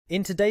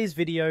In today's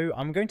video,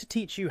 I'm going to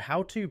teach you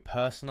how to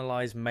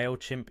personalize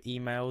Mailchimp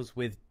emails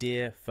with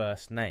Dear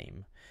First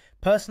Name.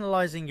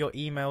 Personalizing your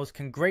emails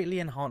can greatly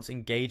enhance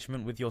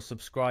engagement with your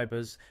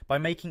subscribers by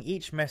making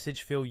each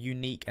message feel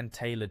unique and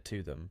tailored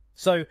to them.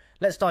 So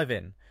let's dive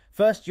in.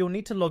 First, you'll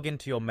need to log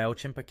into your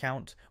Mailchimp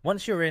account.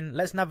 Once you're in,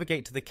 let's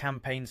navigate to the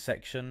campaigns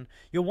section.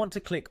 You'll want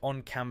to click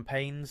on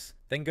campaigns,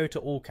 then go to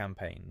all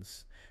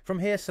campaigns. From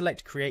here,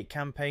 select create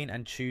campaign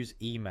and choose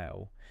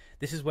email.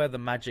 This is where the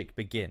magic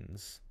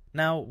begins.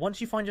 Now, once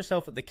you find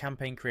yourself at the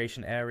campaign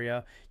creation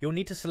area, you'll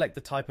need to select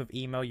the type of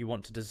email you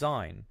want to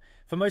design.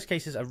 For most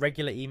cases, a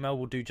regular email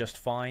will do just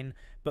fine,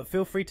 but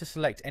feel free to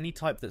select any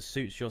type that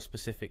suits your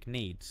specific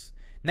needs.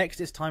 Next,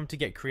 it's time to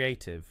get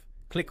creative.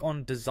 Click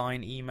on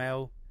Design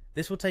Email.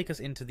 This will take us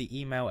into the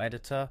email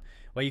editor,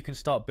 where you can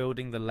start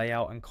building the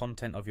layout and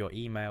content of your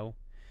email.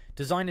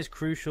 Design is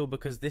crucial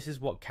because this is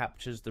what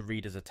captures the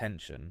reader's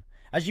attention.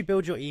 As you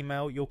build your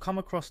email, you'll come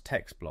across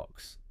text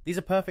blocks. These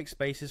are perfect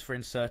spaces for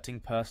inserting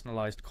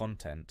personalized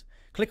content.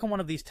 Click on one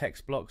of these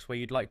text blocks where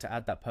you'd like to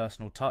add that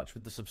personal touch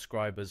with the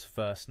subscriber's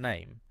first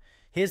name.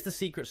 Here's the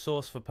secret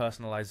sauce for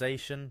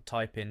personalization.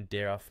 Type in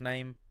Dear First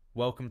Name,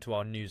 welcome to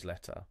our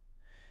newsletter.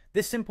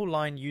 This simple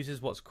line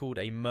uses what's called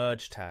a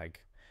merge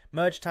tag.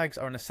 Merge tags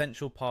are an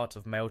essential part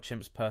of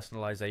Mailchimp's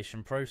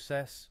personalization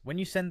process. When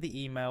you send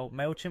the email,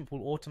 Mailchimp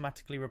will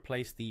automatically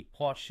replace the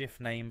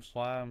shift name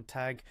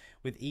tag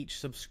with each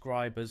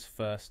subscriber's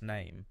first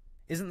name.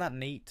 Isn't that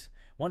neat?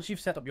 Once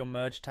you've set up your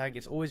merge tag,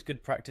 it's always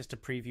good practice to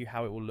preview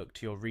how it will look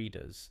to your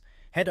readers.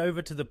 Head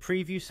over to the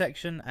preview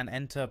section and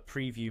enter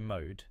preview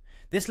mode.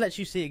 This lets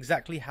you see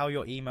exactly how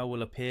your email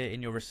will appear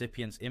in your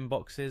recipients'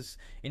 inboxes,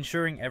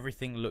 ensuring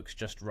everything looks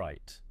just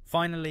right.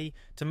 Finally,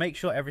 to make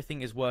sure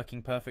everything is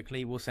working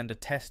perfectly, we'll send a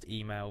test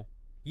email.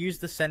 Use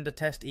the send a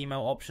test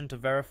email option to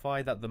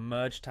verify that the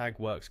merge tag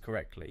works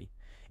correctly.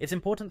 It's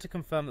important to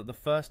confirm that the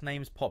first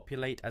names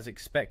populate as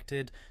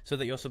expected so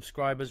that your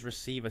subscribers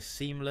receive a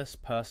seamless,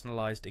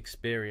 personalized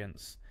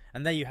experience.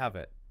 And there you have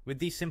it. With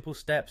these simple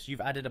steps, you've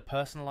added a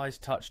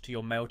personalized touch to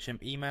your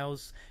Mailchimp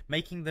emails,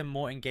 making them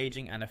more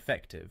engaging and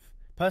effective.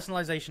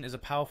 Personalization is a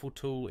powerful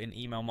tool in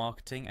email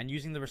marketing, and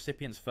using the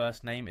recipient's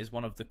first name is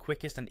one of the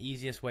quickest and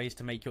easiest ways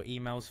to make your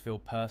emails feel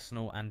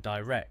personal and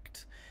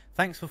direct.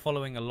 Thanks for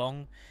following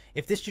along.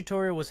 If this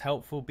tutorial was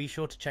helpful, be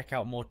sure to check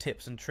out more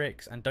tips and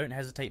tricks, and don't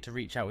hesitate to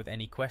reach out with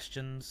any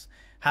questions.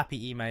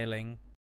 Happy emailing.